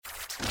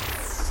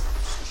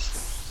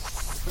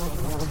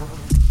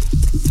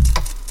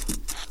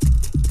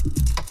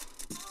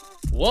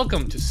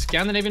Welcome to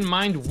Scandinavian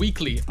Mind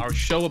Weekly, our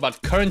show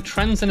about current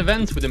trends and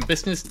events within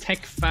business,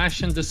 tech,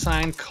 fashion,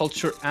 design,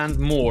 culture, and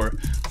more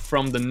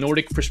from the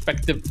Nordic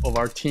perspective of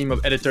our team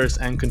of editors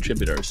and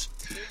contributors.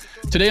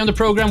 Today on the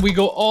program, we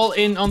go all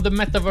in on the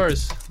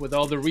metaverse with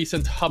all the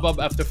recent hubbub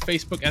after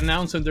Facebook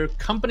announcing their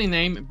company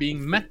name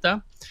being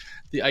Meta.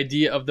 The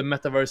idea of the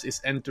metaverse is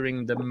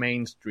entering the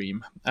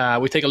mainstream.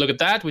 We take a look at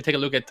that. We take a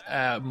look at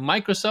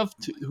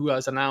Microsoft, who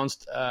has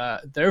announced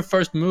their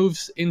first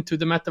moves into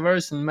the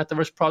metaverse and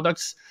metaverse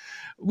products.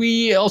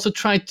 We also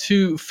try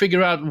to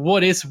figure out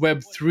what is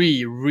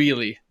Web3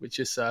 really, which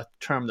is a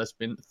term that's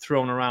been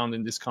thrown around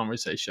in this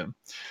conversation.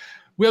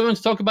 We are going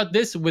to talk about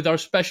this with our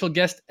special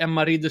guest,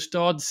 Emma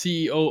Ridderstad,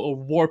 CEO of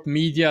Warp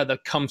Media,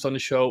 that comes on the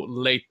show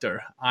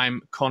later.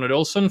 I'm Conrad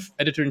Olsson,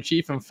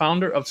 Editor-in-Chief and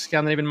founder of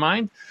Scandinavian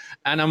Mind,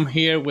 and I'm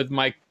here with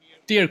my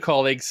dear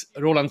colleagues,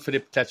 Roland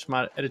Philipp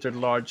Kletschmar,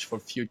 Editor-at-Large for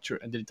Future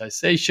and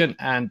Digitization,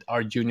 and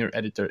our junior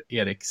editor,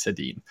 Erik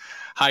Sedin.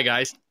 Hi,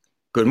 guys.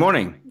 Good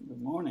morning.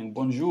 Good morning.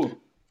 Bonjour.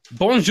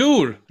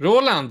 Bonjour,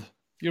 Roland.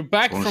 You're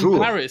back Bonjour. from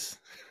Paris.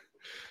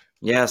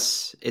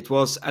 Yes, it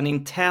was an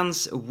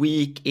intense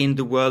week in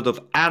the world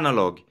of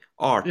analog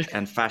art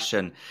and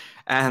fashion,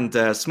 and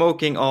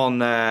smoking on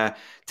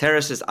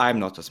terraces. I'm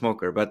not a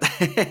smoker, but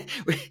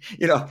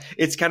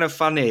it's kind of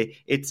funny.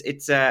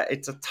 It's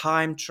a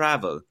time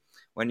travel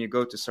when you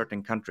go to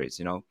certain countries.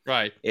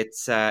 Right?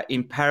 It's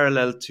in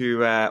parallel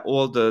to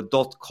all the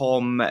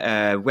 .com,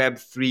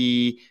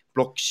 Web3,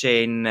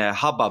 blockchain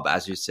hubbub,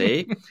 as you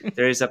say.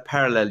 There is a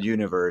parallel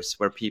universe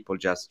where people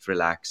just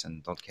relax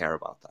and don't care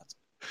about that.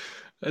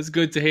 That's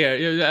good to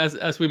hear.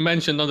 As we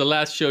mentioned on the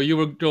last show, you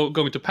were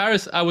going to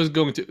Paris. I was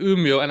going to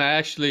Umeå, and I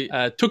actually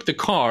took the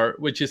car,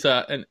 which is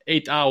an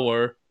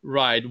 8-hour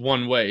ride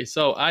one way.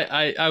 So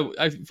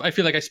I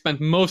feel like I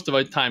spent most of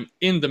my time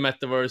in the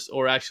metaverse,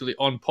 or actually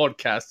on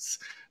podcasts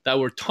that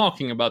were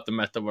talking about the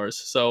metaverse.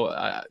 So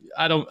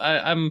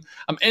I'm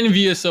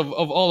envious of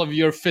all of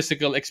your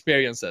physical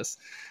experiences.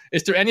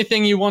 Is there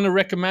anything you want to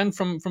recommend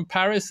from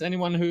Paris?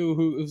 Anyone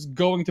who's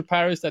going to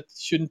Paris that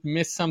shouldn't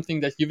miss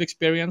something that you've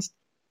experienced?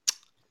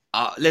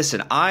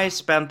 Listen, I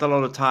spent a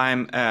lot of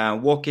time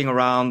walking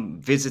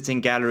around, visiting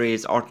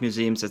galleries, art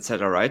museums,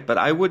 etc. Right, but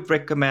I would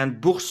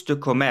recommend Bourse du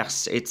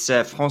Commerce. It's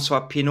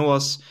François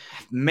Pinault's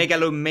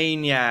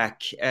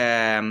megalomaniac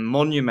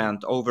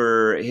monument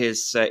over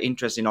his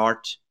interest in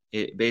art.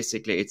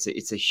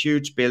 It's a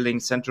huge building,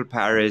 central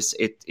Paris.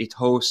 It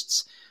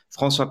hosts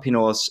François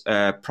Pinault's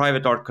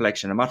private art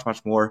collection and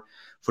much more.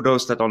 For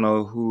those that don't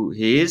know who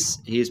he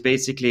is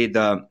basically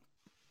the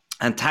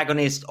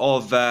antagonist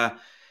of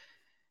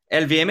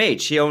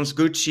LVMH. He owns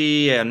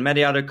Gucci and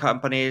many other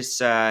companies.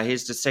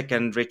 He's the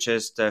second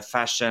richest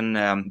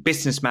fashion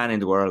businessman in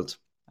the world.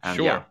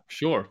 And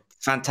Sure.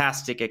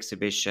 Fantastic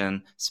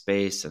exhibition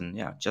space, and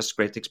just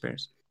great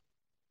experience.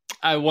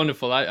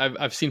 Wonderful.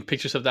 I've seen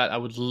pictures of that. I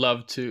would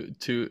love to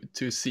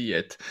see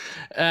it.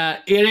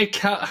 Erik,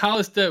 how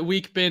has the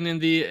week been in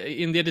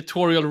the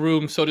editorial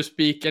room, so to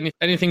speak?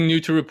 Anything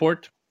new to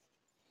report?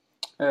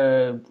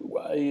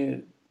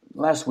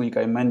 Last week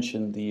I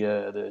mentioned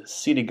the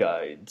city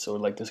guides, or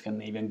like the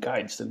Scandinavian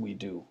guides that we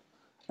do.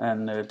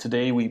 And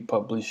today we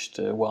published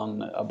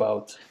one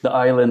about the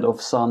island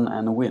of sun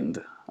and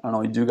wind. I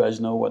don't know, do you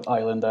guys know what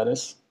island that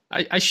is?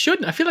 I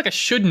should. I feel like I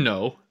should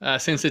know,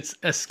 since it's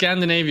a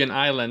Scandinavian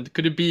island.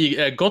 Could it be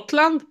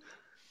Gotland?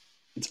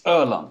 It's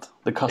Öland,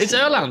 the cousin. It's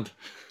Öland.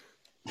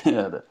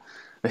 Yeah,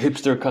 the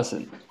hipster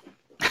cousin.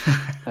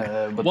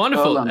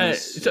 Wonderful.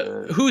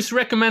 So who's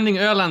recommending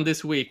Öland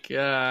this week?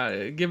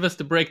 Give us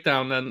the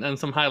breakdown and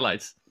some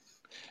highlights.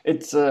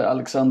 It's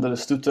Alexander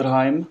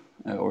Stutterheim,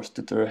 or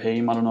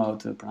Stutterheim, I don't know how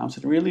to pronounce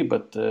it really,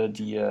 but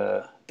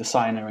the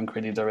designer and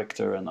creative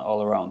director and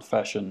all-around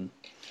fashion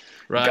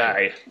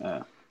guy.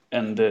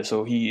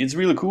 So it's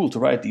really cool to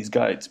write these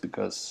guides,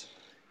 because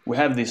we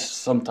have these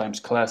sometimes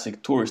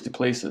classic touristy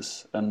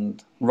places,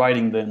 and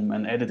writing them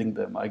and editing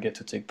them, I get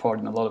to take part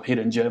in a lot of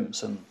hidden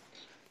gems and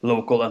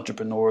local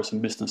entrepreneurs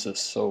and businesses.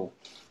 So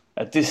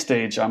at this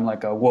stage, I'm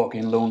like a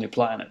walking lonely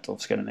planet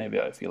of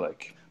Scandinavia, I feel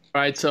like.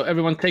 All right, so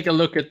everyone take a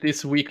look at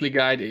this weekly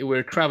guide.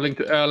 We're traveling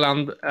to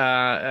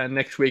Öland.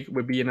 Next week,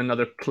 we'll be in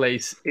another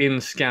place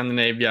in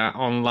Scandinavia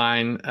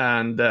online.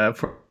 And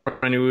for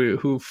anyone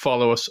who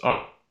follow us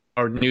our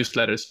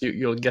newsletters,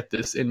 you'll get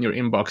this in your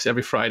inbox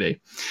every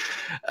Friday.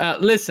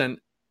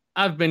 Listen,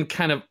 I've been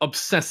kind of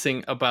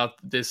obsessing about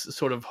this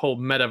sort of whole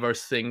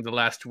metaverse thing the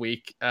last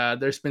week.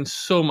 There's been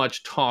so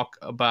much talk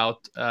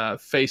about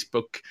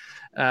Facebook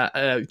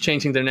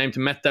changing their name to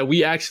Meta.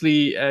 We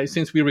actually,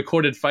 since we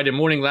recorded Friday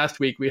morning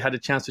last week, we had a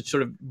chance to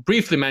sort of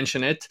briefly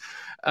mention it.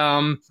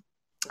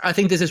 I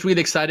think this is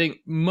really exciting,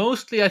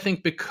 mostly I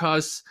think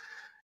because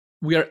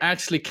we are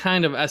actually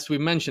kind of, as we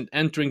mentioned,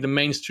 entering the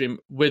mainstream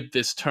with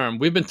this term.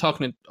 We've been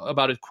talking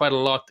about it quite a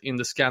lot in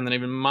the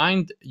Scandinavian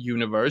Mind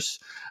universe.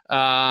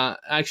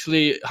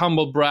 Actually,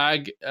 humble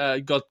brag,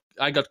 I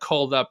got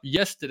called up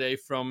yesterday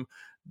from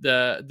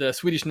the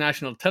Swedish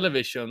national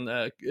television,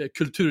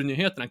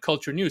 Kulturnyheterna,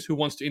 Culture News, who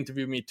wants to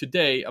interview me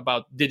today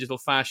about digital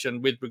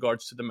fashion with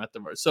regards to the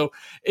metaverse. So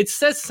it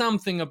says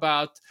something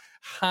about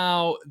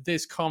how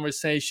this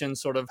conversation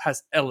sort of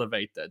has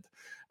elevated.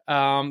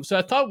 So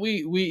I thought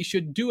we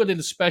should do a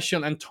little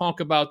special and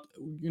talk about,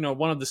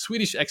 one of the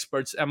Swedish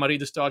experts, Emma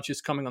Ridderstad.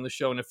 She's coming on the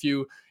show in a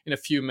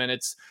few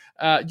minutes.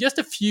 Just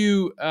a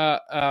few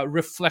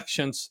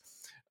reflections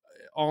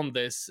on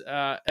this.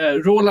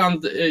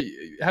 Roland,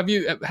 have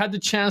you had the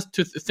chance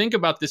to think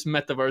about this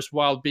metaverse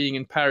while being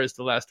in Paris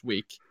the last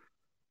week?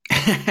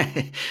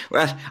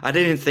 Well, I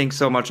didn't think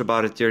so much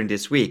about it during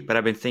this week, but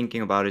I've been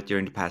thinking about it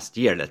during the past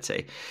year, let's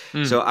say.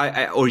 So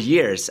or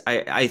years.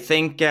 I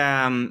think,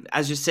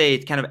 as you say,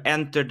 it kind of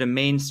entered the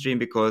mainstream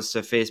because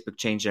Facebook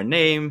changed their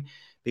name,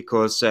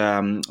 because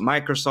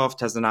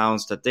Microsoft has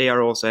announced that they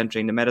are also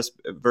entering the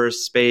metaverse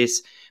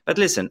space. But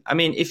listen, I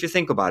mean, if you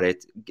think about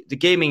it, the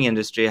gaming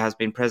industry has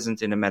been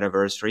present in the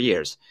metaverse for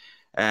years.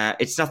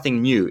 It's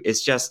nothing new.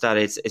 It's just that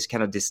it's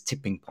kind of this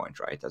tipping point,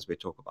 right, as we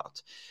talk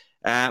about.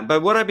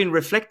 But what I've been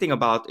reflecting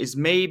about is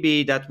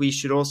maybe that we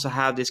should also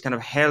have this kind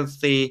of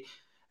healthy,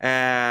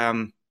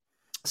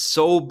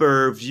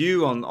 sober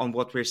view on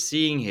what we're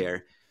seeing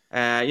here.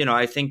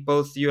 I think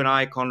both you and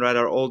I, Conrad,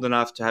 are old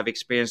enough to have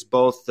experienced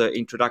both the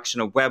introduction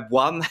of Web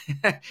 1,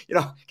 kind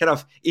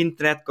of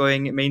internet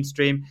going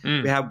mainstream.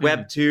 We have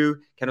Web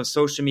 2, kind of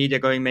social media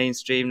going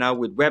mainstream. Now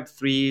with Web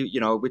 3,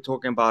 we're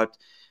talking about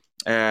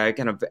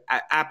kind of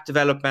app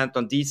development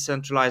on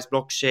decentralized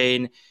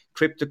blockchain,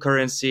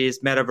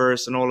 cryptocurrencies,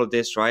 metaverse, and all of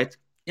this, right?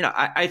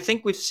 I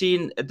think we've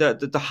seen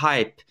the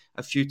hype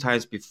a few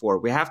times before.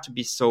 We have to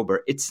be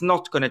sober. It's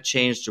not going to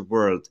change the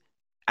world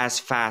as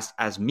fast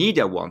as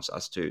media wants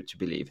us to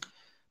believe.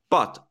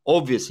 But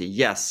obviously,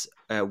 yes,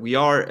 we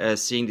are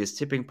seeing this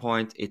tipping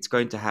point. It's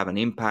going to have an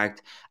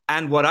impact.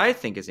 And what I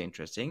think is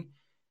interesting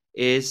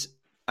is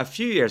a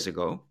few years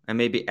ago, and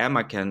maybe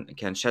Emma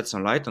can shed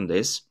some light on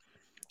this,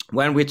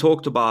 when we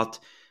talked about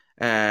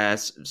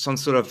some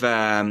sort of,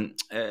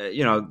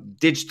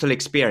 digital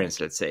experience,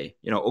 let's say,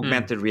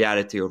 augmented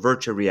reality or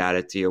virtual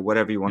reality or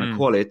whatever you want to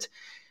call it,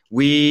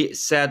 we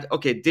said,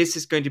 okay, this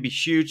is going to be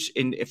huge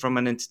from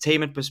an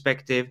entertainment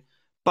perspective.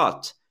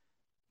 But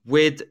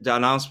with the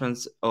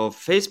announcements of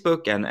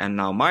Facebook and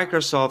now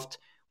Microsoft,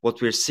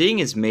 what we're seeing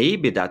is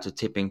maybe that the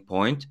tipping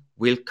point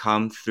will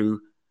come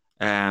through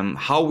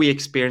how we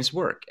experience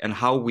work and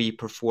how we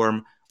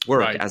perform work.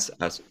 Right.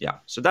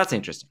 So that's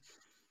interesting.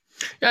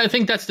 Yeah, I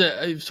think that's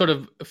the sort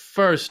of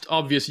first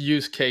obvious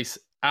use case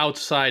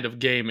outside of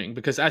gaming,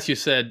 because as you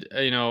said,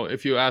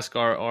 if you ask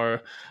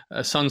our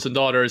sons and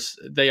daughters,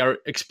 they are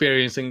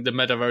experiencing the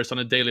metaverse on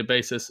a daily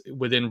basis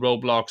within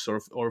Roblox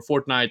or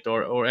Fortnite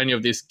or any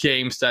of these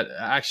games that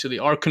actually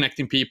are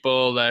connecting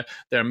people.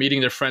 They're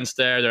meeting their friends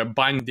there. They're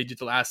buying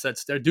digital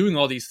assets. They're doing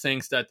all these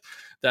things that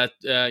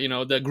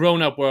the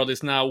grown-up world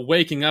is now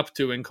waking up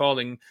to and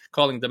calling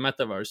the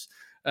metaverse.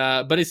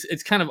 But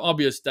it's kind of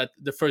obvious that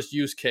the first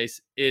use case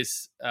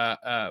is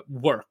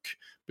work,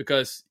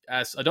 because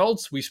as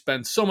adults, we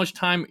spend so much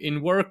time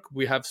in work.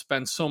 We have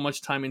spent so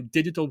much time in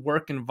digital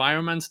work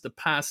environments the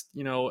past,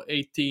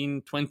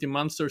 18, 20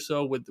 months or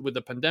so with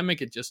the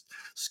pandemic. It just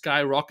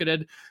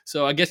skyrocketed.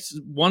 So I guess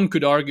one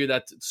could argue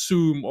that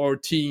Zoom or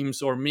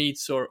Teams or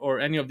Meets or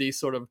any of these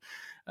sort of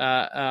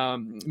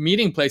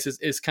meeting places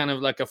is kind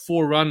of like a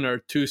forerunner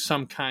to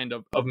some kind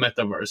of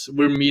metaverse.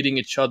 We're meeting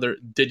each other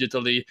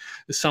digitally.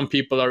 Some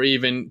people are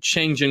even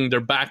changing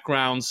their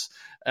backgrounds.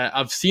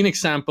 I've seen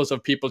examples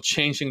of people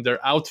changing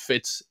their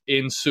outfits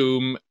in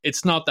Zoom.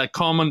 It's not that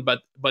common, but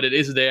it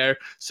is there.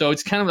 So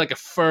it's kind of like a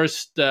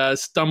first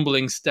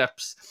stumbling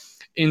steps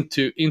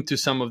into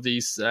some of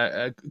these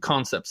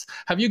concepts.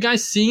 Have you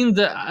guys seen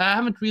I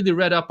haven't really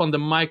read up on the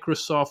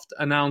Microsoft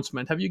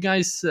announcement. Have you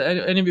guys,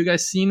 any of you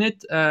guys seen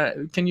it?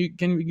 Can you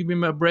give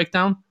me a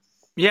breakdown?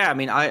 Yeah, I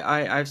mean,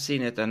 I've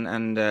seen it,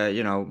 and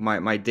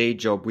my day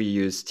job, we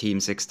use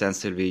Teams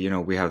extensively.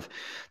 We have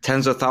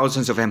tens of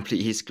thousands of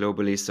employees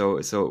globally,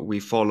 so we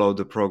follow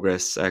the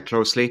progress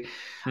closely.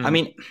 I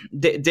mean,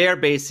 they're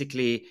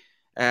basically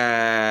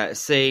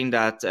saying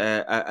that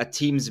a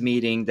Teams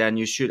meeting, then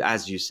you should,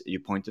 as you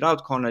pointed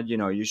out, Conrad,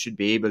 you should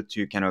be able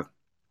to kind of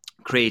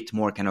create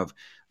more kind of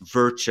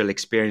virtual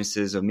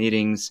experiences of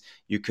meetings.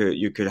 You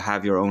could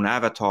have your own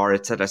avatar,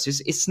 etc. So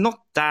it's not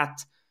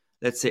that,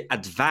 let's say,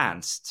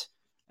 advanced.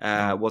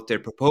 What they're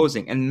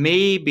proposing. And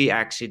maybe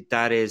actually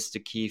that is the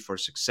key for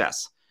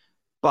success.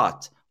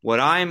 But what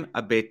I'm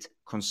a bit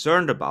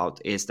concerned about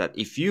is that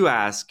if you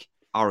ask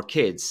our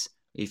kids,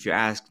 if you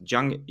ask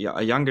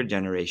a younger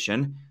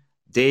generation,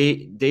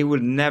 they will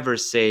never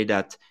say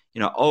that,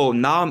 oh,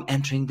 now I'm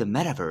entering the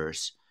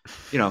metaverse.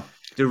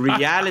 The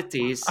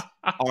realities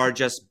are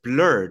just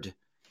blurred.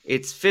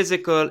 It's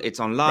physical, it's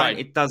online, right.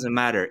 It doesn't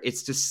matter.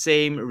 It's the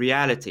same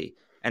reality.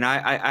 And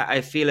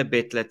I feel a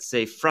bit, let's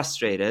say,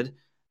 frustrated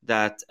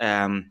that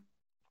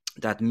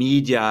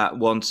media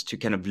wants to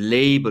kind of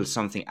label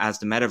something as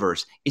the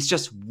metaverse. It's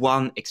just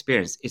one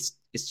experience. It's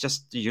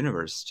just the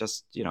universe,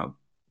 just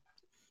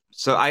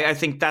So I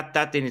think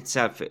that in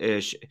itself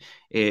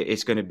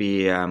is going to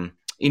be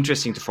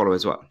interesting to follow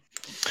as well.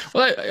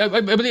 Well,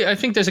 I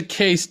think there's a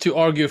case to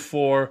argue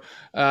for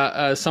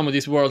some of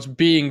these worlds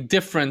being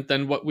different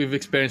than what we've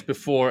experienced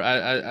before,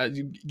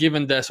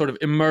 given the sort of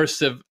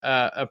immersive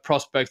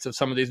prospects of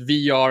some of these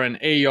VR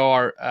and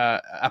AR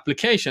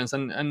applications.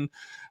 And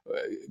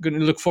going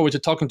to look forward to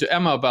talking to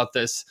Emma about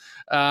this.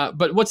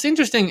 But what's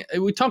interesting,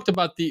 we talked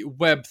about the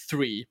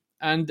Web3,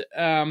 and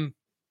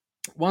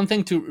one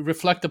thing to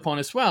reflect upon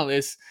as well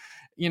is,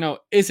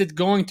 is it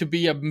going to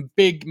be a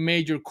big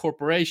major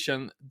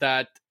corporation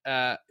that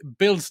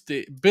builds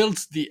the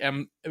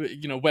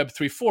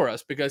Web3 for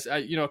us? Because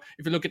if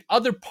you look at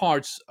other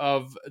parts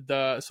of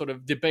the sort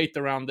of debate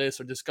around this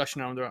or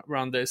discussion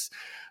around this,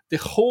 the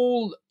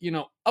whole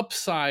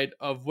upside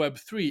of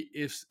Web3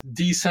 is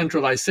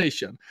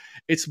decentralization.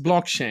 It's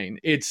blockchain.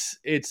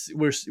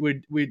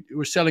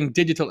 We're selling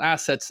digital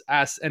assets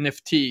as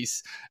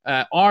NFTs.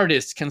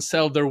 Artists can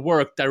sell their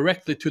work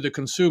directly to the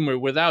consumer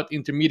without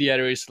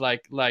intermediaries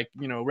like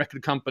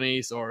record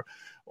companies or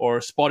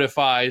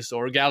Spotify's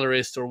or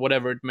galleries or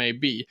whatever it may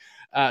be.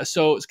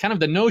 So it's kind of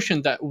the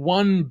notion that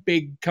one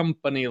big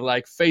company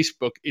like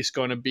Facebook is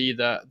going to be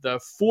the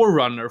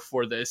forerunner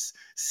for this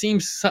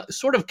seems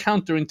sort of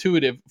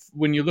counterintuitive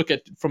when you look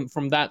at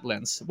from that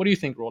lens. What do you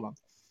think, Roland?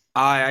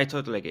 I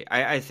totally agree.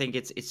 I think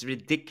it's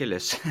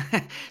ridiculous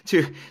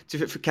to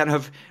kind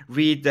of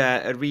read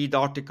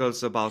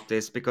articles about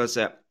this, because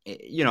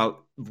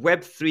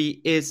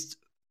Web3 is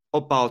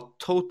about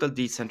total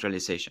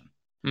decentralization.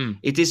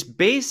 It is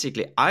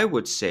basically, I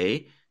would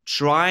say,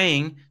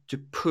 trying to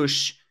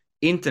push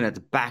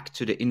internet back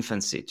to the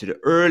infancy, to the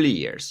early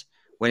years,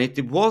 when it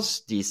was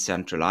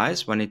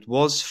decentralized, when it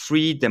was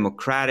free,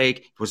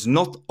 democratic, it was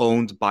not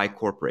owned by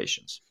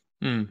corporations,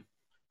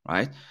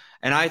 right?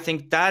 And I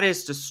think that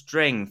is the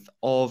strength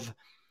of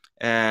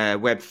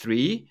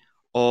Web3,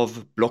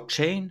 of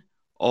blockchain,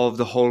 of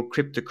the whole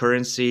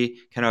cryptocurrency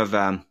kind of,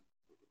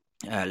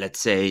 let's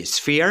say,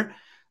 sphere,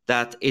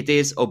 that it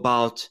is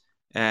about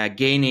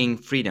gaining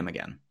freedom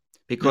again.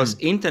 Because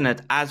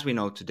internet, as we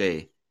know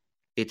today,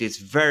 it is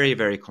very,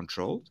 very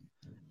controlled.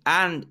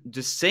 And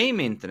the same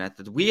internet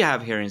that we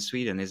have here in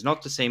Sweden is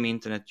not the same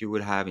internet you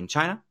would have in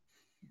China,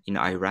 in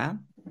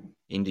Iran,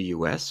 in the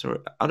US, or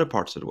other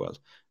parts of the world.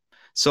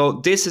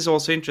 So this is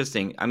also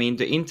interesting. I mean,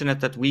 the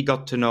internet that we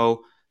got to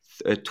know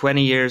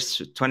 20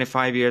 years,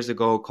 25 years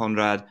ago,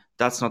 Conrad,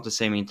 that's not the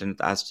same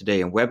internet as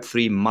today. And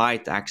Web3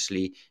 might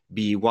actually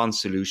be one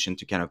solution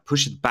to kind of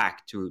push it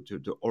back to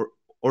the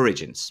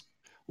origins.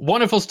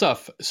 Wonderful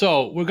stuff.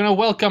 So we're going to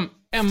welcome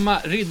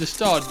Emma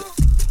Ridderstad.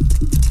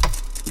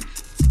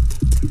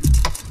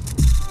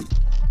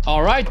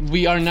 All right,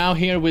 we are now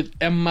here with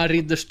Emma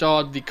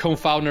Ridderstad, the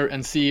co-founder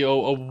and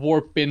CEO of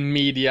Warpin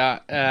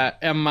Media.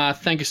 Emma,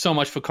 thank you so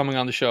much for coming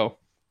on the show.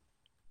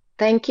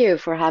 Thank you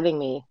for having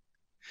me.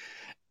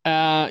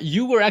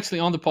 You were actually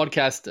on the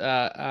podcast,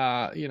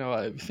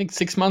 I think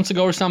 6 months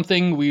ago or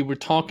something. We were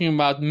talking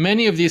about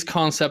many of these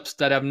concepts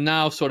that have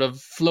now sort of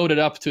floated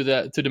up to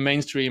the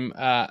mainstream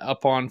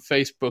upon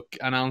Facebook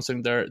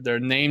announcing their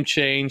name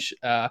change,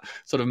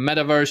 sort of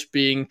metaverse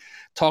being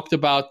talked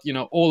about,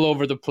 all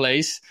over the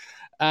place.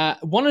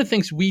 One of the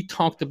things we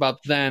talked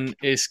about then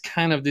is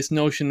kind of this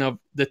notion of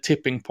the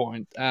tipping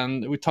point.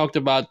 And we talked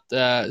about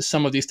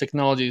some of these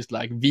technologies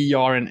like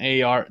VR and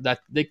AR that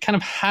they kind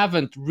of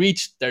haven't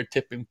reached their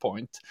tipping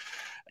point.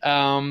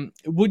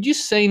 Would you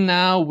say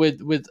now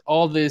with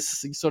all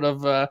this sort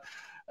of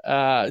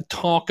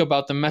talk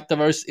about the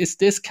metaverse, is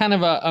this kind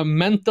of a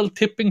mental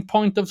tipping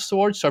point of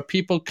sorts? Are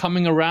people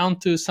coming around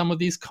to some of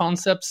these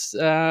concepts?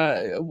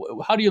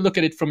 How do you look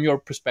at it from your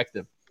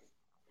perspective?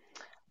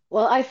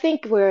 Well, I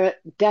think we're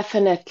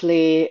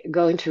definitely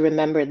going to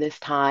remember this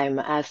time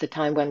as the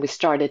time when we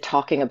started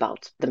talking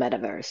about the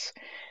metaverse.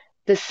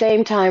 The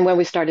same time when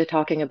we started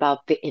talking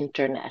about the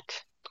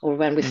internet, or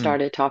when we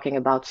started talking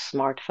about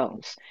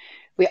smartphones.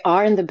 We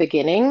are in the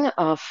beginning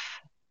of,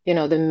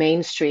 the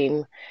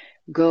mainstream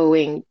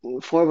going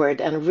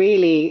forward and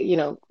really,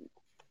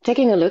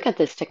 taking a look at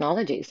these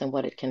technologies and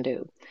what it can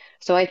do.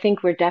 So I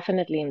think we're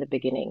definitely in the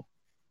beginning.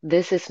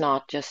 This is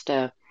not just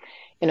a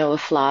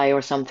fly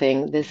or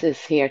something. This is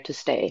here to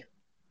stay.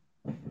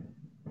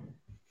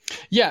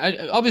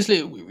 Yeah,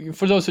 obviously,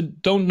 for those who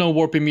don't know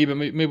Warpin Media,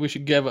 maybe we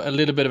should give a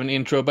little bit of an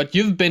intro. But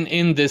you've been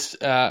in this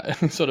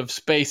sort of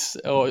space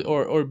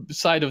or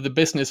side of the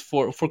business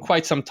for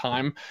quite some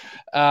time.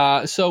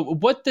 So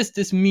what does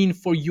this mean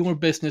for your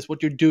business,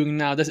 what you're doing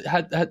now? Does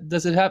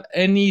it have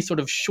any sort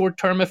of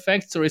short-term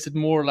effects, or is it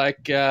more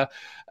like a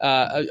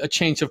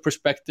change of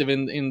perspective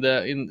in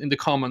the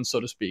commons, so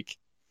to speak?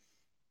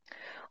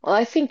 Well,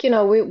 I think,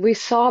 we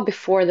saw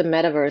before the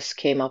metaverse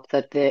came up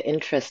that the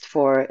interest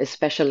for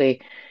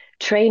especially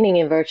training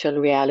in virtual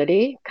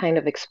reality kind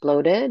of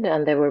exploded,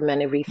 and there were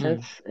many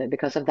reasons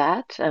because of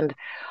that. And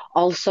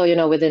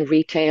also, within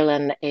retail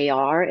and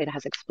AR, it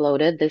has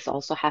exploded. This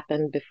also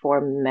happened before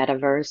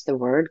metaverse, the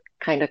word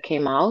kind of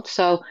came out.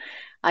 So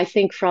I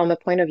think from a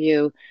point of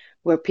view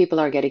where people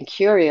are getting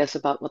curious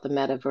about what the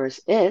metaverse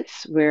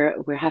is,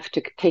 we have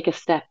to take a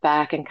step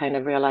back and kind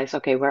of realize,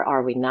 okay, where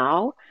are we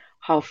now?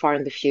 How far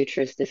in the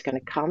future is this going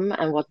to come?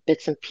 And what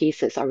bits and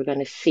pieces are we going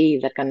to see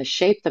that going to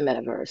shape the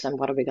metaverse? And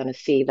what are we going to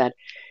see that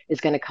is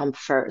going to come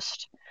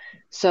first?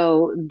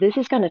 So this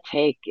is going to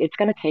take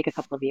a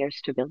couple of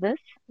years to build this.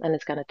 And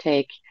it's going to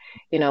take,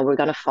 we're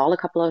going to fall a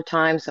couple of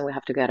times and we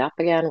have to get up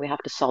again. We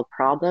have to solve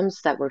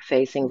problems that we're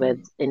facing with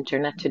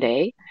internet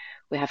today.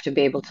 We have to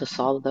be able to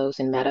solve those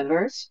in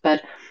metaverse.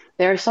 But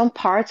there are some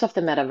parts of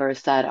the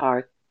metaverse that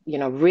are,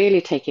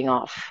 really taking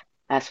off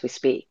as we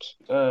speak.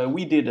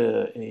 We did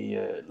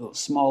a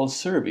small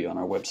survey on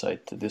our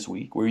website this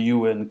week where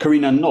you and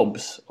Karina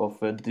Nobbs of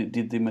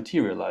Did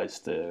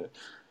Dematerialized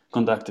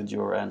conducted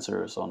your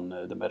answers on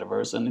the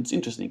metaverse. And it's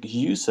interesting because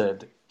you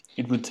said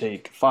it would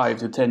take 5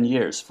 to 10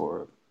 years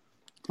for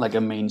like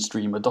a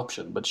mainstream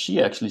adoption, but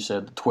she actually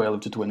said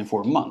 12 to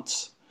 24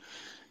 months.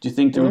 Do you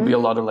think there will be a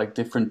lot of like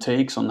different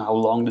takes on how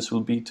long this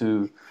will be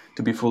to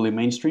be fully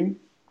mainstream?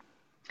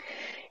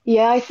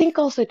 Yeah, I think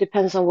also it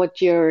depends on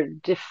what you're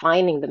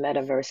defining the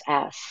metaverse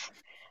as.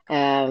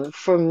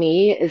 For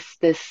me, it's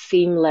this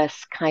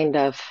seamless kind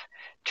of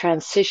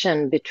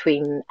transition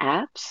between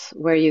apps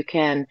where you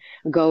can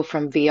go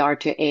from VR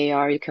to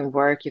AR, you can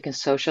work, you can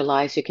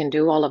socialize, you can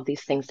do all of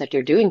these things that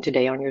you're doing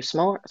today on your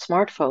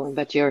smartphone,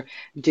 but you're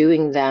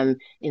doing them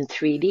in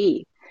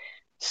 3D.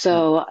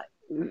 So,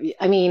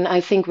 I mean,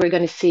 I think we're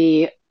going to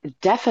see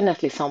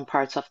definitely some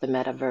parts of the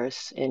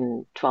metaverse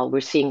in 12. We're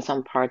seeing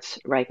some parts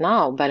right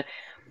now, but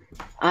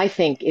I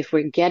think if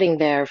we're getting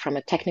there from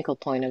a technical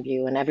point of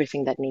view and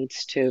everything that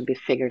needs to be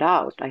figured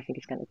out, I think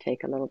it's going to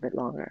take a little bit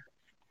longer.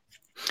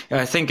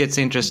 I think it's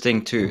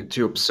interesting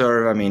to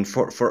observe. I mean,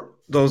 for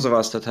those of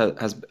us that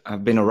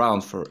have been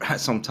around for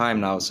some time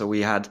now, so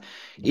we had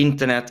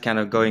internet kind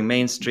of going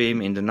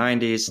mainstream in the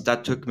 90s.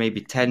 That took maybe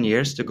 10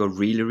 years to go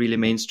really, really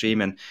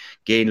mainstream and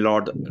gain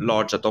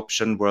large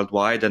adoption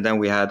worldwide. And then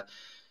we had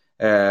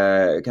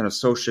kind of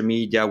social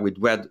media with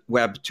web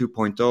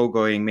 2.0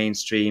 going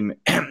mainstream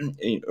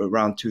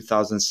around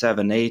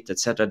 2007, 8,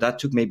 etc. That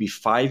took maybe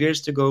 5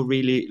 years to go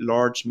really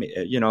large,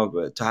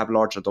 to have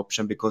large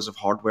adoption because of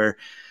hardware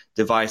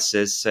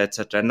devices,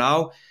 etc.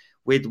 Now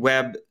with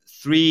Web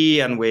 3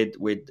 and with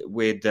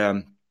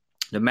the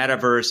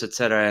metaverse,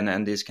 etc.,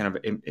 and these kind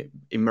of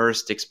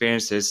immersed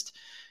experiences,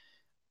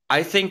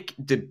 I think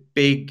the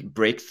big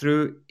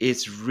breakthrough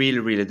is really,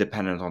 really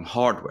dependent on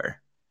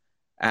hardware.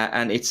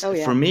 And it's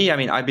for me, I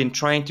mean, I've been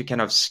trying to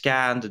kind of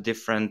scan the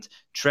different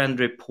trend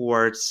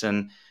reports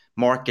and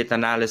market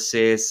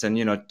analysis and,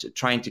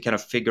 trying to kind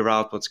of figure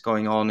out what's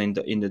going on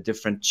in the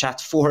different chat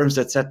forums,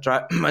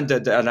 etc., and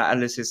the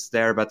analysis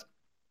there. But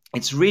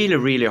it's really,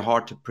 really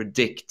hard to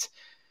predict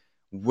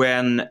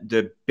when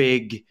the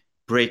big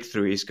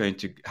breakthrough is going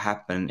to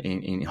happen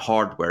in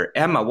hardware.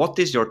 Emma, what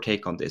is your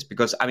take on this?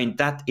 Because, I mean,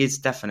 that is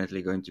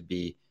definitely going to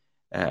be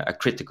a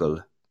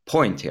critical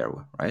point here,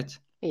 right?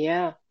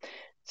 Yeah.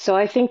 So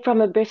I think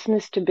from a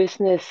business to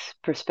business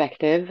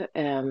perspective,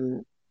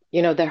 there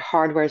are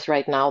hardwares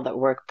right now that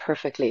work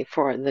perfectly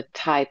for the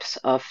types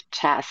of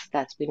tasks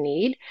that we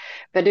need.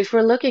 But if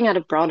we're looking at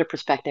a broader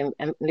perspective,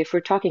 and if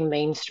we're talking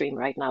mainstream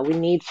right now, we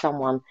need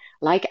someone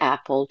like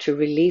Apple to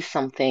release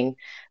something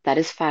that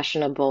is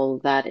fashionable,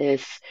 that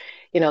is,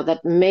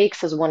 that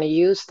makes us want to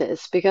use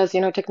this. Because,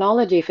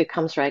 technology, if it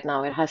comes right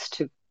now, it has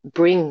to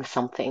bring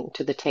something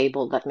to the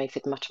table that makes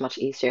it much, much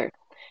easier.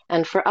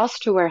 And for us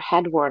to wear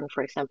head-worn,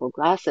 for example,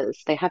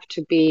 glasses, they have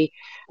to be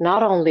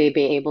not only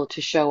be able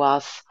to show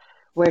us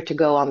where to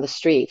go on the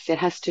streets. It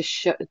has to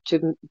show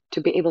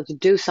to be able to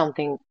do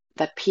something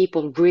that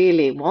people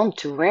really want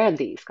to wear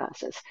these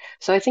glasses.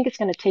 So I think it's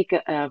going to take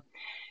a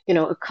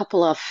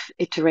couple of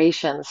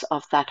iterations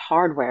of that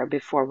hardware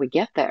before we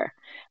get there.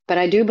 But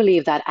I do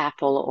believe that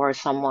Apple or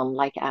someone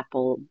like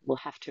Apple will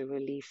have to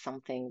release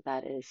something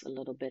that is a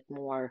little bit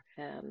more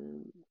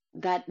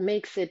that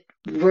makes it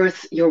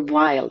worth your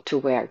while to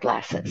wear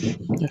glasses.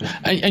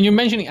 And you're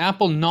mentioning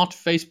Apple, not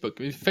Facebook.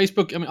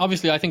 Facebook, I mean,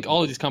 obviously, I think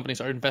all of these companies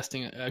are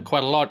investing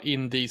quite a lot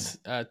in these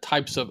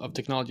types of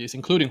technologies,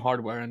 including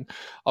hardware. And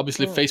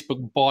obviously,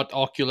 Facebook bought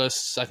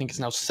Oculus, I think it's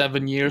now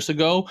 7 years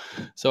ago.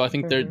 So I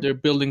think they're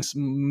building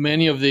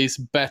many of these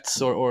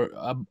bets or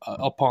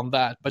upon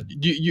that. But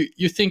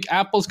you think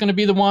Apple's going to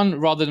be the one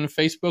rather than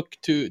Facebook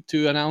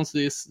to announce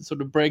this sort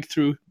of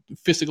breakthrough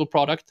physical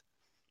product?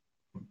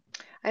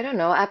 I don't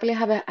know. Apple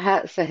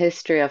has a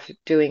history of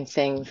doing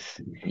things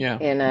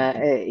in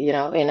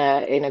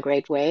a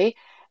great way.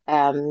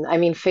 I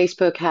mean,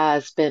 Facebook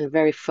has been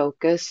very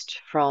focused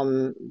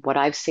from what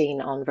I've seen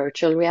on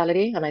virtual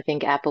reality, and I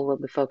think Apple will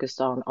be focused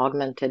on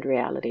augmented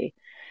reality.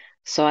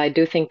 So I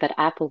do think that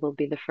Apple will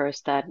be the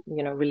first that,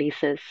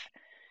 releases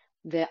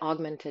the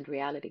augmented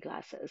reality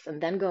glasses.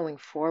 And then going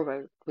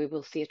forward, we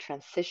will see a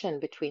transition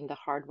between the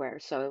hardware.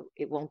 So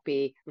it won't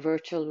be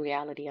virtual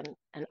reality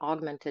and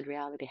augmented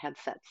reality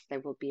headsets. There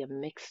will be a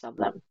mix of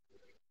them.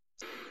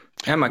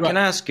 Emma, can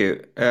I ask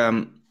you,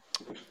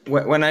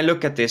 when I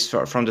look at this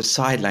from the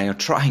sideline, or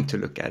trying to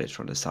look at it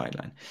from the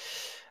sideline,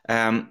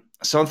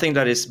 something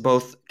that is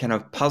both kind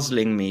of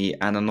puzzling me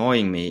and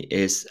annoying me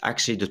is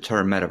actually the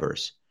term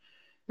metaverse.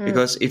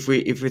 Because if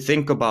we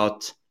think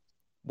about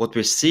what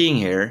we're seeing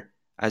here,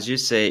 as you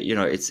say,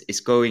 it's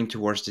going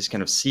towards this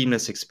kind of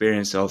seamless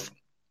experience of,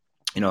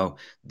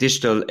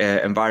 digital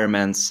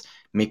environments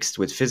mixed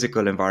with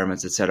physical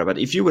environments, etc. But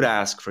if you would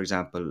ask, for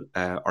example,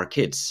 our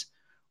kids,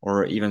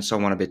 or even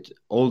someone a bit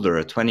older,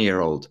 a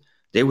 20-year-old,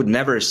 they would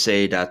never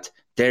say that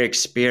their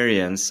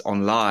experience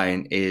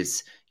online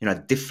is, a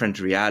different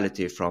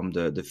reality from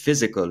the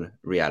physical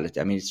reality.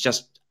 I mean, it's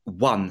just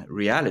one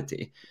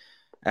reality.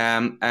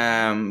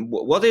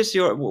 What is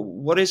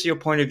your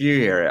point of view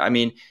here? I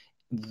mean,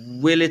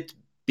 will it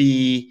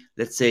be,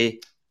 let's say,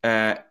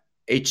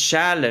 a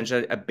challenge,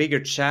 a bigger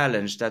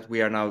challenge, that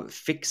we are now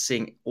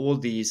fixing all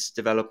these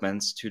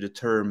developments to the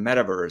term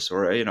metaverse?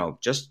 Or,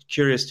 just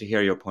curious to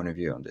hear your point of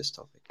view on this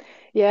topic.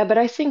 Yeah, but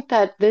I think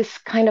that this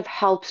kind of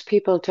helps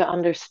people to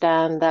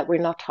understand that we're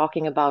not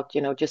talking about,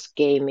 just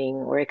gaming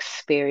or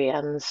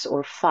experience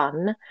or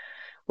fun.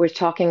 We're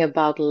talking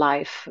about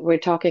life. We're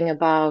talking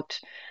about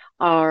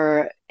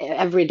our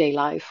everyday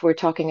life. We're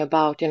talking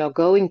about,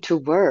 going to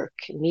work,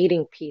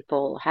 meeting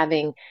people,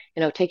 having,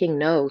 taking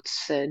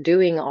notes,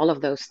 doing all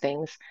of those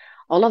things.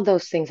 All of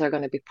those things are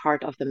going to be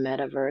part of the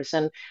metaverse.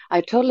 And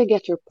I totally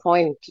get your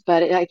point,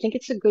 but I think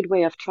it's a good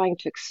way of trying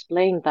to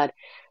explain that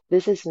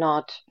this is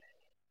not,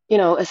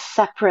 a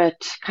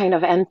separate kind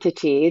of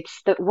entity.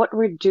 It's that what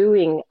we're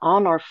doing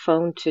on our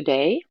phone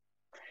today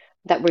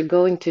that we're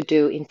going to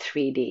do in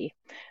 3D.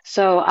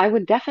 So I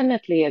would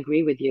definitely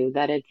agree with you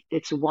that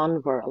it's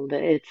one world.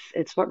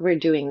 It's what we're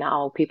doing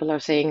now. People are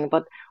saying,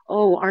 but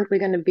aren't we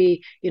going to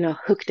be,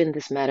 hooked in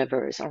this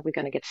metaverse? Aren't we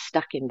going to get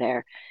stuck in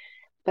there?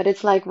 But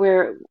it's like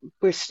we're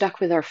stuck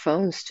with our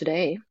phones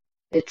today.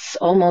 It's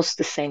almost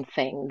the same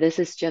thing. This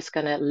is just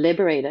going to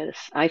liberate us,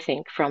 I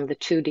think, from the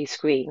 2D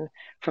screen,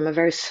 from a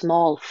very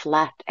small,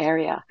 flat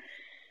area,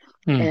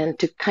 and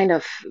to kind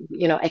of,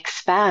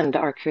 expand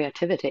our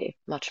creativity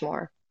much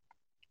more.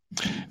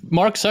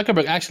 Mark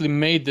Zuckerberg actually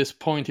made this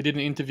point. He did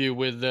an interview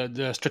with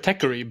the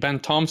Stratechery, Ben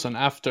Thompson,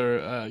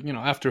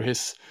 after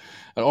his,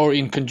 or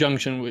in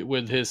conjunction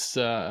with his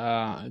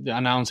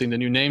announcing the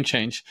new name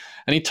change,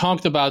 and he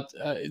talked about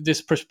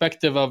this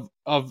perspective of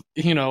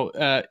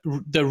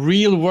the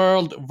real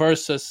world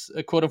versus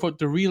quote unquote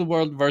the real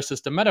world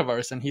versus the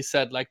metaverse, and he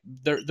said like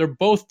they're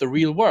both the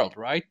real world,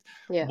 right?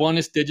 Yeah. One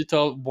is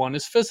digital, one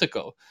is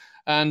physical,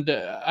 and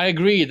I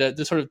agree that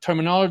the sort of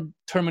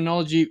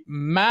terminology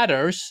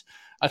matters.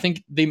 I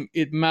think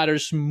it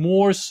matters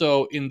more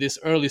so in these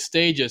early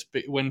stages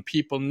when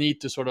people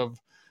need to sort of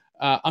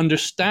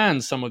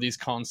understand some of these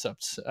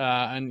concepts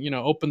and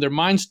open their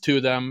minds to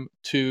them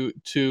to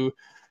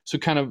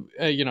kind of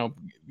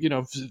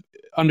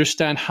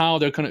understand how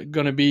they're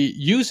going to be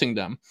using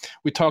them.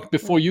 We talked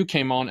before you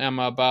came on,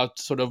 Emma, about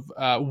sort of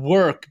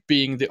work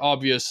being the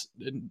obvious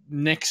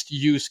next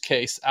use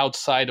case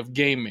outside of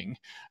gaming.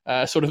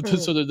 Sort of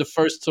the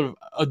first sort of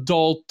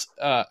adult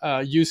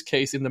use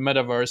case in the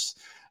metaverse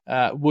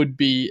would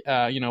be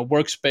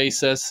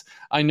workspaces.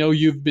 I know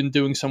you've been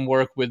doing some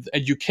work with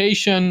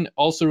education,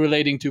 also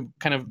relating to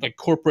kind of like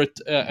corporate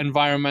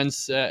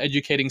environments,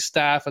 educating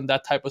staff and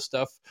that type of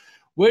stuff.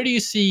 Where do you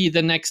see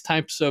the next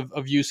types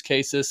of use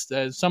cases?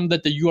 Some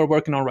that you are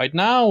working on right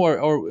now,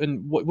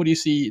 and what do you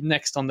see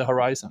next on the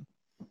horizon?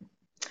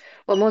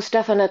 Well, most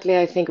definitely,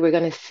 I think we're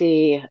going to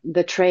see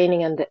the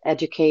training and the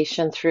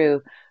education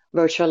through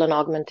virtual and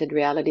augmented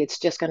reality. It's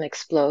just going to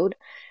explode,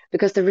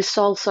 because the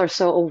results are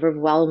so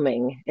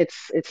overwhelming.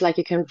 It's like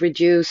you can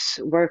reduce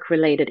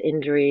work-related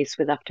injuries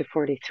with up to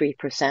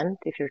 43%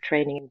 if you're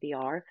training in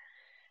VR.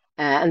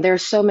 And there are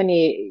so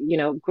many,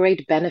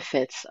 great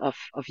benefits of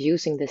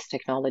using this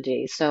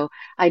technology. So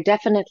I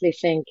definitely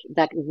think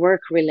that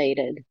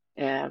work-related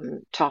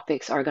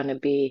topics are going to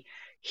be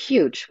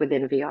huge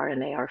within VR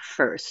and AR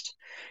first.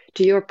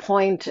 To your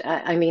point,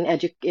 I mean,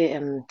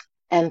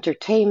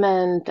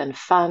 entertainment and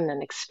fun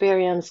and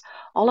experience,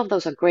 all of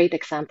those are great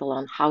examples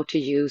on how to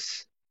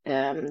use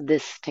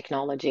this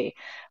technology.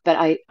 But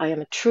I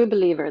am a true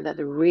believer that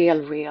the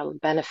real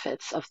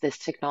benefits of this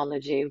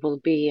technology will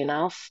be in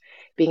us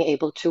being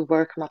able to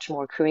work much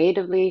more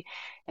creatively,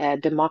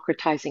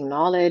 democratizing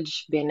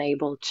knowledge, being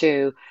able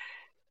to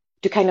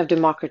kind of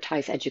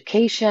democratize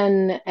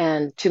education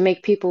and to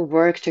make people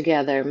work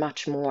together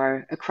much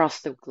more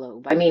across the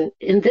globe. I mean,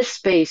 in this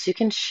space, you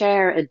can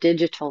share a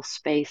digital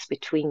space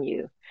between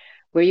you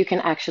where you can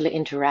actually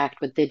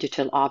interact with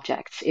digital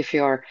objects if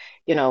you're,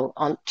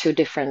 on two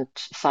different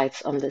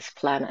sites on this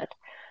planet.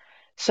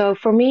 So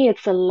for me,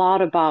 it's a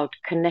lot about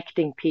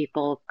connecting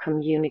people,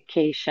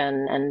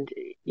 communication, and,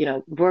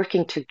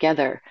 working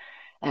together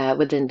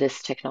within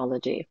this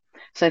technology.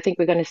 So I think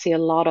we're going to see a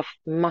lot of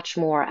much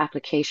more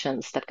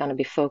applications that are going to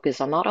be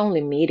focused on not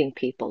only meeting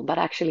people, but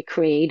actually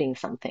creating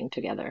something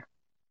together.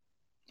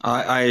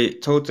 I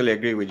totally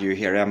agree with you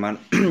here, Emma.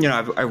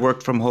 I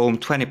worked from home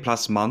 20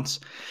 plus months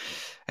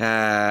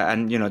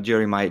and,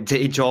 during my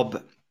day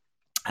job.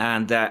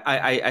 And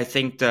I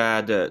think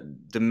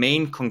the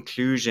main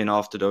conclusion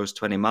after those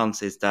 20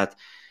 months is that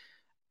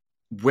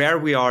where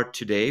we are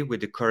today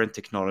with the current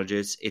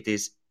technologies, it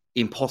is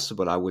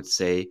impossible, I would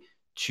say,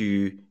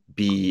 to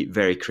be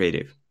very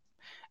creative.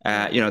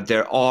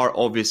 There are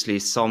obviously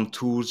some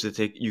tools that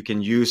you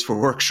can use for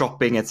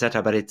workshopping,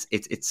 etc., but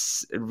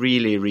it's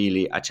really,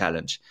 really a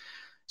challenge.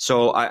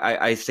 So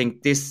I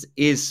think this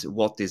is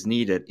what is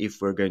needed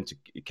if we're going to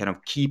kind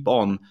of keep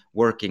on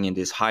working in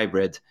this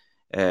hybrid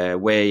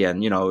way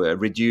and,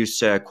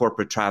 reduce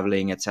corporate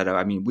traveling, etc.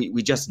 I mean,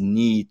 we just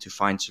need to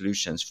find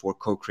solutions for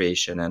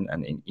co-creation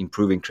and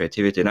improving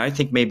creativity. And I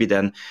think maybe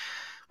then,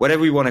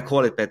 whatever we want to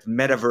call it, but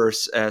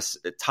metaverse as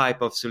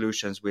type of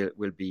solutions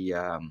will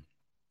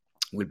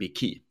be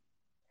key.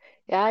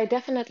 Yeah, I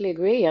definitely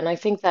agree. And I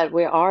think that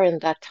we are in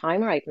that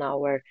time right now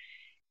where,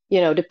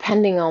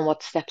 depending on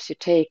what steps you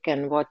take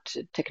and what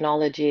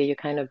technology you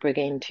kind of bring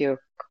into your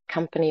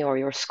company or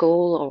your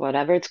school or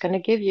whatever, it's going to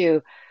give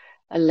you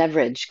a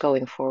leverage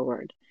going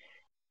forward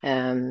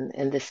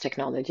in this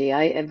technology.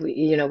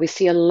 We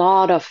see a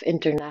lot of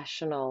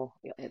international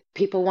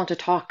people want to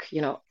talk,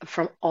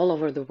 from all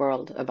over the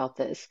world about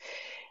this.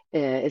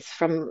 It's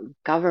from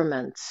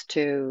governments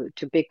to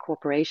big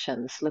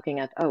corporations looking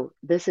at, oh,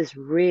 this is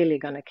really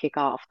going to kick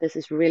off. This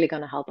is really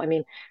going to help. I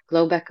mean,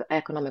 Global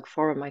Economic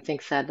Forum, I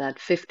think, said that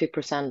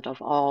 50%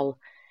 of all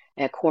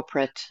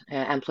corporate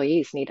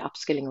employees need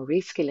upskilling or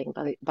reskilling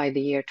by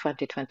the year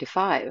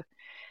 2025.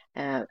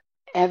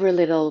 Every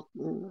little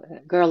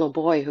girl or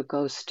boy who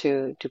goes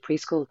to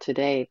preschool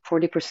today,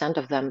 40%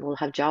 of them will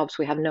have jobs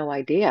we have no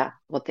idea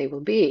what they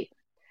will be.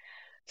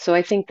 So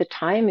I think the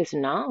time is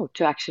now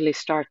to actually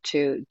start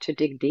to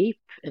dig deep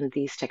in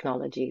these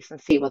technologies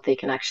and see what they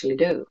can actually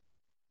do.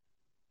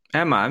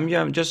 Emma,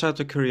 I'm just out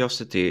of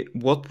curiosity,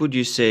 what would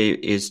you say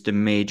is the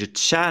major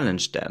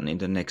challenge then in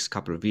the next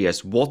couple of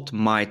years? What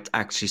might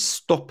actually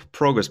stop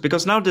progress?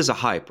 Because now there's a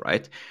hype,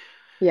 right?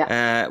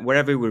 Yeah.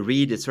 Wherever we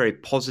read, it's very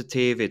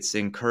positive, it's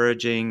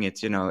encouraging,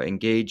 it's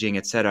engaging,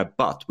 etc.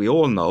 But we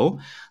all know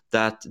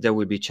that there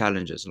will be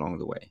challenges along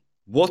the way.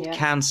 What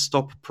can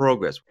stop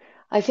progress?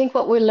 I think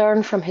what we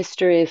learn from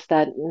history is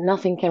that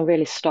nothing can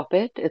really stop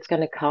it. It's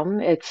going to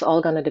come. It's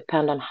all going to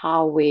depend on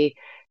how we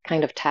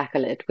kind of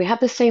tackle it. We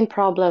have the same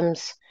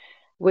problems.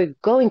 We're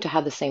going to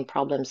have the same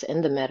problems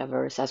in the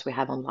metaverse as we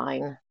have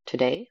online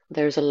today.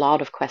 There's a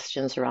lot of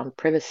questions around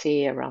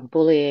privacy, around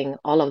bullying,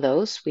 all of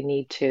those we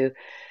need to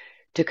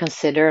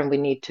consider and we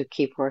need to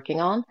keep working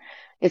on.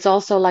 It's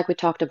also, like we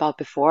talked about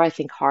before, I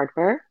think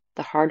hardware.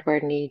 The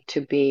hardware need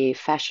to be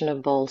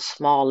fashionable,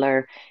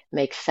 smaller,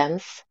 make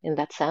sense in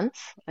that sense.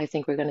 I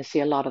think we're going to see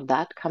a lot of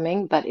that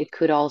coming, but it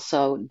could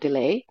also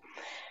delay.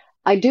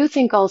 I do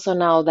think also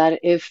now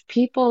that if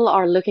people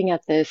are looking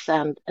at this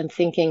and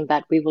thinking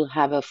that we will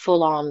have a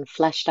full-on,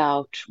 fleshed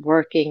out,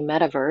 working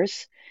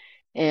metaverse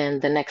in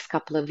the next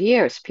couple of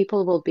years,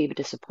 people will be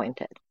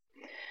disappointed.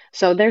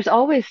 So there's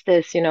always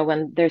this,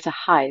 when there's a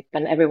hype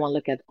and everyone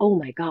look at, oh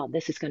my God,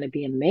 this is going to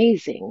be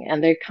amazing.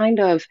 And they're kind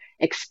of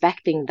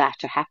expecting that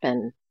to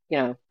happen,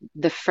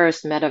 the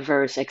first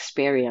metaverse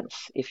experience,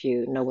 if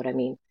you know what I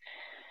mean.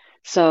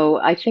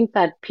 So I think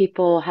that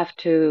people have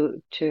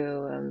to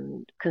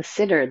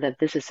consider that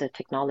this is a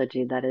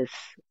technology that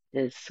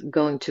is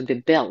going to be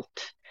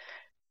built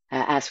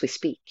as we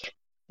speak,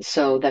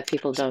 so that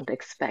people don't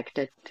expect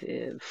it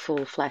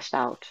full fleshed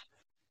out.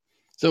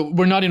 So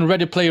we're not in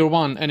Ready Player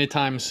One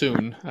anytime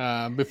soon,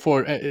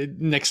 before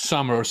next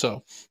summer or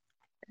so.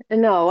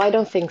 No, I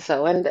don't think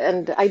so,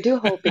 and I do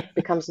hope it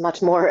becomes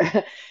much more,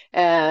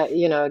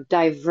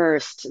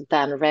 diverse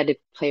than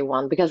Ready Player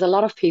One, because a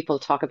lot of people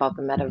talk about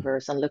the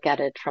metaverse and look at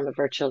it from a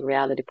virtual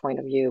reality point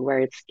of view, where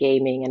it's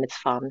gaming and it's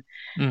fun,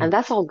 and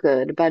that's all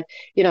good. But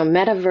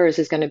metaverse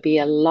is going to be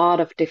a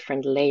lot of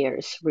different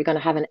layers. We're going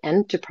to have an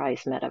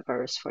enterprise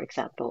metaverse, for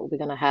example. We're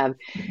going to have,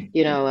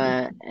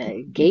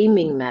 a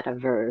gaming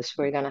metaverse.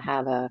 We're going to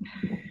have a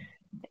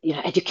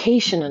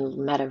educational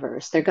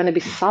metaverse. There are going to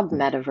be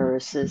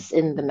sub-metaverses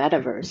in the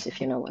metaverse,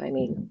 if you know what I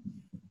mean.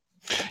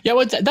 Yeah,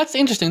 well, that's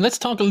interesting. Let's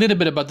talk a little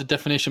bit about the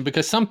definition,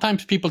 because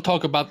sometimes people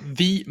talk about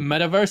the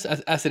metaverse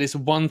as it is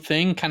one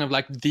thing, kind of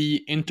like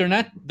the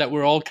internet that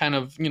we're all kind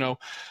of,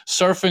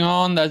 surfing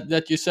on,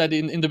 that you said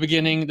in the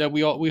beginning, that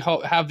we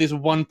have this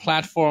one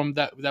platform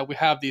that we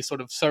have these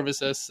sort of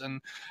services and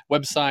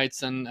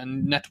websites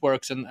and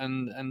networks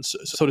and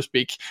so to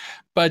speak.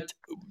 But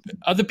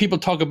other people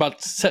talk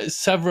about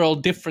several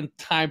different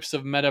types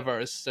of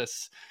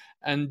metaverses,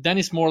 and then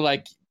it's more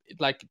like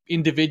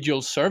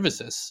individual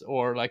services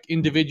or like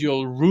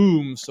individual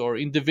rooms or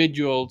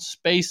individual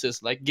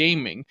spaces like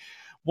gaming.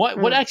 What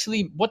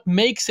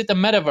makes it a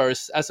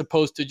metaverse as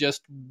opposed to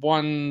just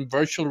one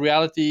virtual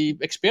reality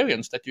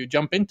experience that you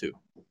jump into?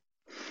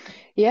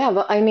 Yeah,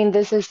 well, I mean,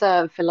 this is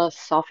a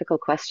philosophical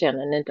question,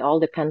 and it all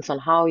depends on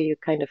how you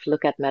kind of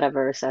look at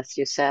metaverse, as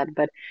you said.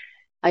 But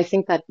I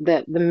think that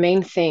the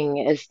main thing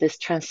is this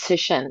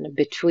transition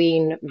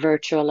between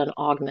virtual and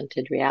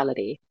augmented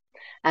reality,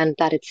 and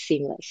that it's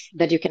seamless,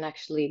 that you can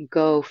actually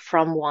go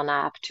from one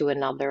app to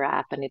another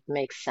app and it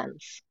makes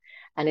sense.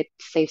 and it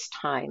saves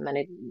time,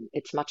 and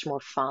it's much more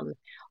fun.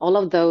 All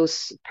of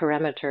those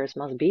parameters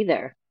must be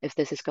there if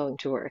this is going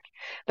to work.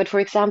 But for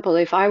example,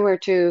 if I were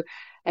to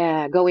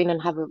go in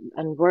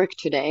and work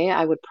today,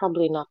 I would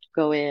probably not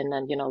go in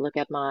and look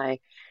at my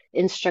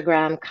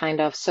Instagram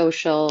kind of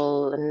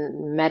social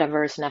and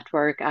metaverse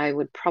network. I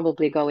would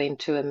probably go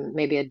into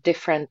maybe a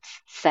different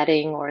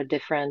setting or a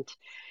different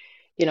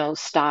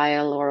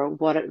style, or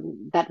what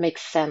that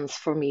makes sense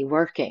for me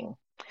working.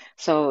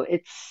 So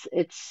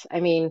I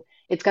mean,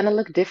 it's going to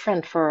look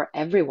different for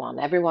everyone.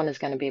 Everyone is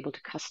going to be able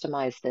to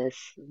customize this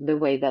the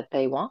way that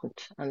they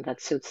want and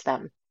that suits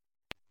them.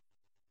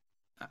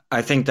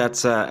 I think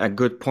that's a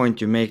good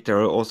point you make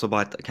there, also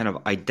about kind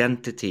of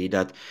identity.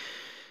 That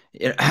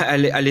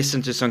I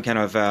listened to some kind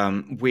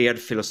of weird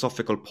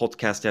philosophical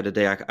podcast the other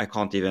day. I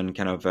can't even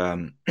kind of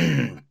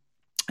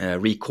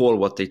recall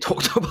what they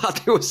talked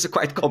about. It was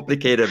quite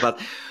complicated, but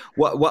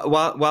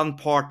one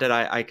part that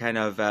I kind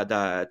of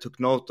took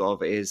note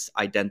of is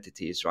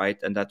identities,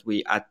 right? And that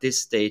we at this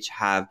stage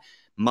have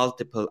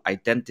multiple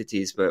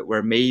identities,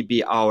 where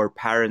maybe our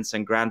parents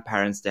and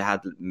grandparents, they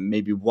had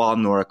maybe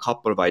one or a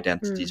couple of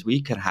identities.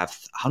 We can have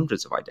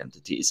hundreds of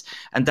identities,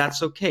 and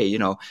that's okay.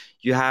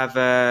 You have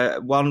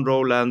one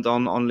Roland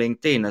on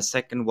LinkedIn, a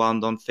second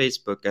one on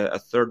Facebook, a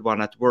third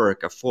one at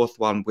work, a fourth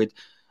one with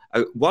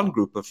one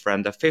group of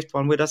friends, a fifth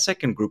one with a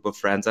second group of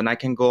friends, and I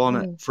can go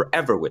on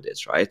forever with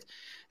this, right?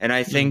 And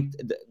I think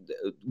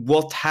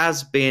what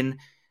has been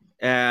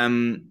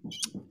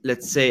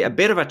let's say a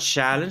bit of a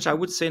challenge, I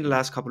would say, in the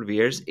last couple of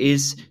years,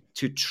 is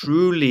to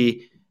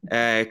truly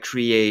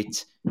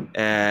create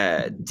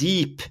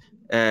deep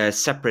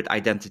separate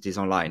identities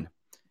online.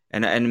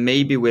 And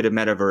maybe with the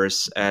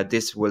metaverse,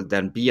 this will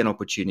then be an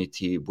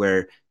opportunity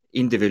where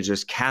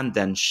individuals can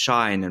then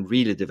shine and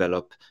really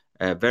develop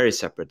very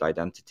separate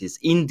identities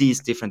in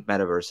these different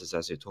metaverses,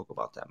 as you talk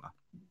about, Emma.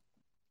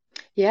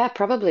 Yeah,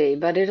 probably.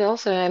 But it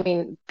also, I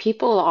mean,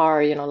 people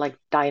are, like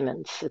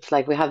diamonds. It's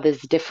like we have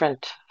these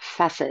different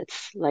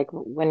facets, like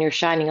when you're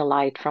shining a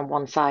light from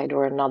one side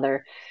or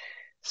another.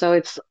 So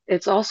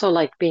it's also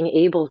like being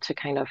able to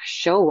kind of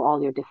show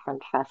all your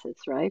different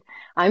facets, right?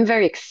 I'm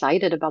very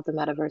excited about the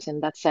metaverse in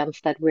that sense,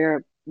 that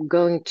we're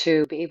going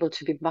to be able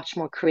to be much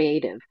more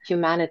creative.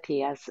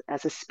 Humanity as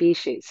a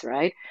species,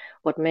 right?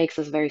 What makes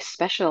us very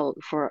special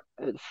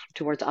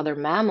towards other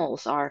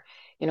mammals are,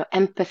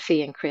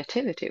 empathy and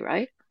creativity,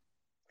 right?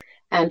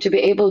 And to be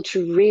able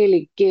to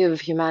really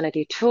give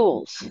humanity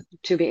tools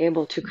to be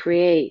able to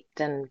create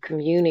and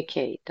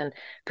communicate and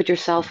put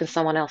yourself in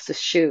someone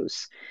else's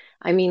shoes.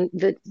 I mean,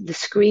 the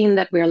screen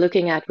that we're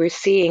looking at, we're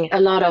seeing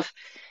a lot of,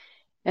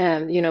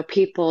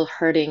 people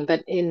hurting,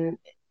 but in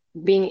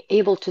being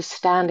able to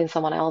stand in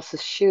someone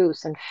else's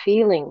shoes and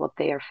feeling what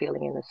they are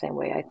feeling in the same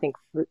way, I think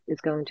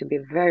is going to be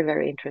very,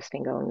 very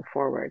interesting going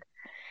forward.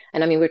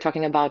 And I mean, we're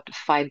talking about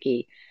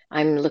 5G.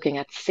 I'm looking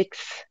at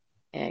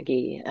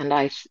 6G, and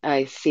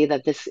I see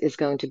that this is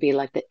going to be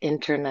like the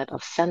internet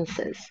of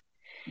senses.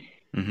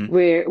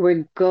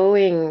 We're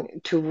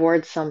going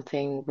towards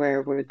something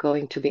where we're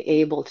going to be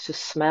able to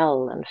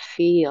smell and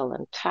feel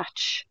and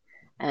touch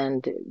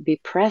and be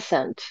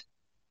present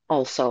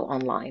also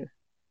online.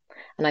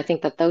 And I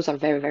think that those are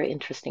very, very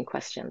interesting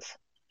questions.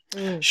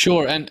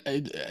 Sure, and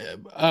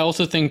I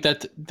also think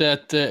that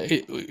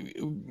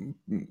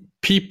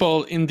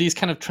people in these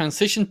kind of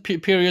transition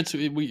periods,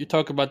 we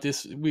talk about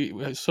this,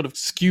 we sort of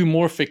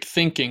skeuomorphic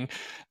thinking,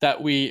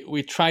 that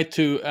we try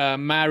to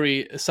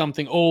marry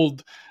something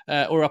old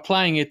or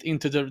applying it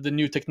into the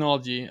new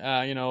technology.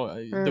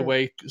 The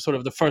way sort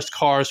of the first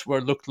cars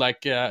looked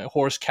like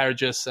horse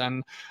carriages,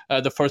 and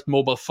the first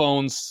mobile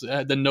phones,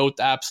 the note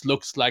apps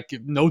looks like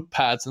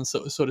notepads, and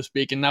so to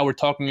speak. And now we're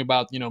talking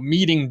about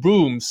meeting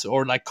rooms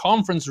or like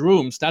conference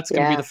rooms. That's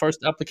going to be the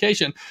first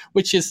application,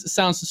 which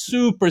sounds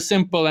super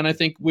simple. And I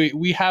think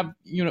we have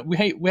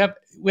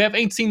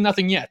ain't seen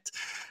nothing yet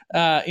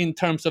in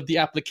terms of the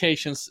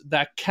applications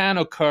that can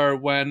occur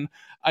when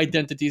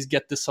identities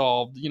get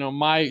dissolved.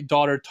 My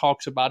daughter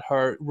talks about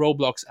her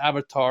Roblox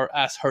avatar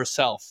as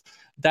herself.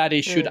 That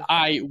is, should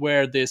I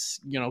wear this,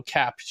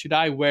 cap? Should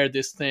I wear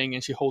this thing?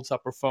 And she holds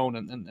up her phone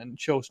and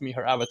shows me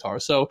her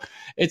avatar. So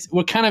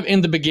we're kind of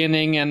in the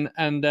beginning, and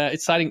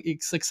it's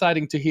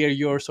exciting to hear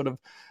your sort of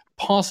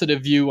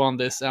positive view on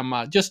this,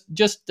 Emma.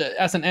 Just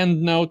as an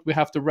end note, we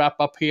have to wrap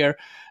up here.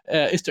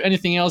 Is there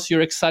anything else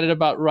you're excited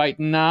about right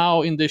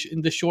now in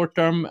the short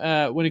term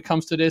when it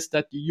comes to this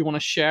that you want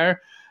to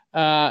share?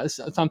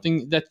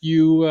 Something that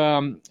you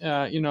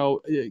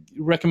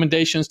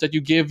recommendations that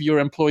you give your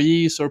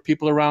employees or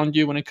people around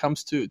you when it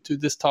comes to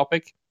this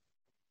topic?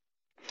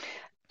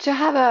 To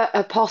have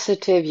a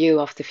positive view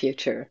of the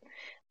future.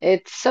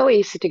 It's so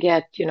easy to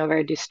get,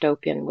 very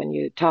dystopian when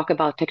you talk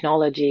about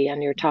technology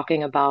and you're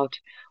talking about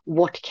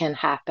what can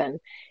happen.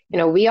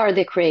 We are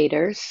the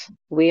creators.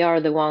 We are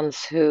the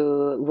ones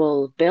who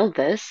will build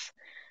this.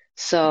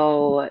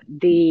 So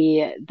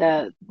the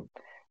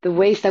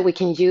ways that we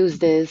can use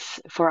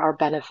this for our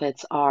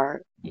benefits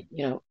are,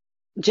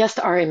 just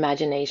our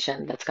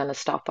imagination that's going to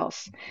stop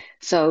us.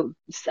 So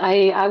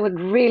I would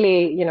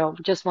really,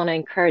 just want to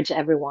encourage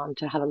everyone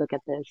to have a look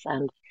at this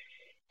and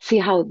see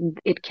how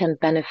it can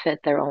benefit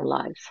their own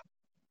lives.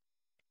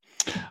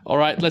 All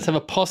right, let's have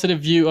a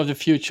positive view of the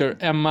future.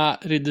 Emma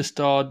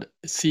Ridderstad,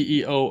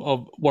 CEO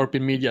of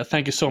Warpin Media.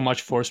 Thank you so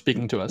much for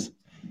speaking to us.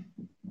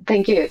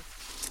 Thank you.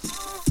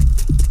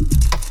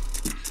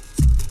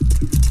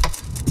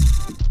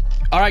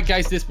 All right,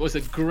 guys, this was a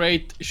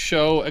great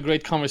show, a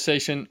great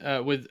conversation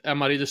with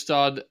Emma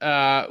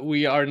Ridderstad.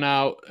 We are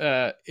now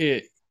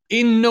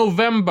in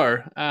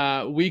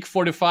November. Week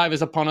 45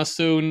 is upon us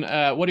soon.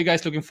 What are you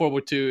guys looking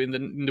forward to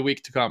in the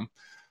week to come?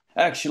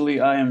 Actually,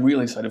 I am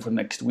really excited for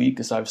next week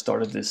because I've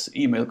started this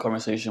email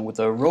conversation with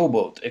a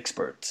robot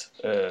expert,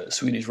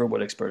 Swedish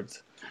robot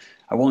expert.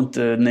 I won't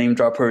name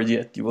drop her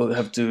yet. You will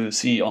have to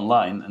see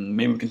online, and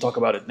maybe we can talk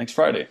about it next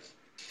Friday.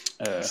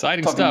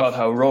 Exciting talking stuff. About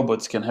how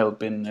robots can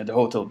help in the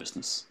hotel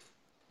business.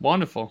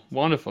 Wonderful,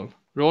 wonderful.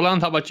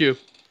 Roland, how about you?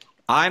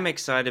 I'm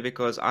excited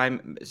because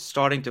I'm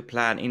starting to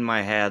plan in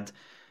my head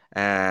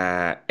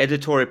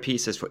editorial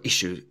pieces for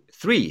issue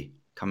 3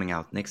 coming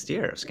out next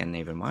year,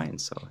 Scandinavian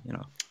Mind. So,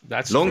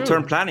 that's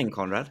long-term true. planning,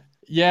 Conrad.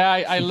 Yeah,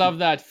 I love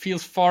that.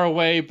 Feels far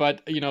away,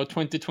 but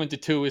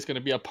 2022 is going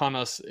to be upon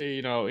us,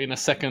 in a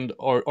second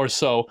or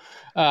so.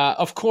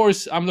 Of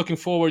course, I'm looking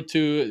forward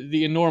to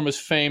the enormous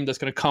fame that's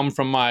going to come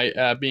from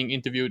my being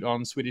interviewed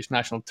on Swedish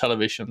national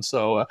television.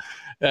 So,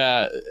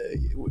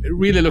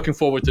 really looking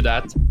forward to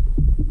that.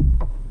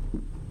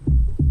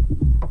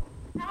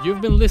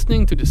 You've been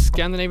listening to the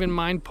Scandinavian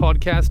Mind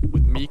podcast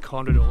with me,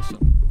 Conrad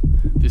Olsson.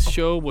 This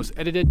show was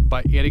edited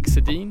by Erik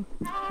Sedin.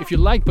 If you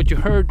liked what you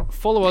heard,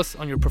 follow us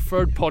on your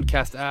preferred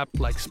podcast app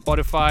like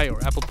Spotify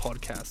or Apple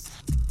Podcasts.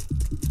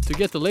 To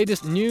get the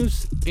latest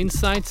news,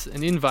 insights,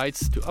 and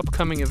invites to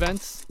upcoming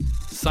events,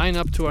 sign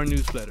up to our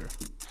newsletter.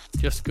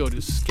 Just go to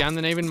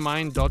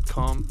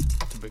scandinavianmind.com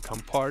to become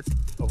part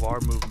of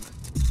our movement.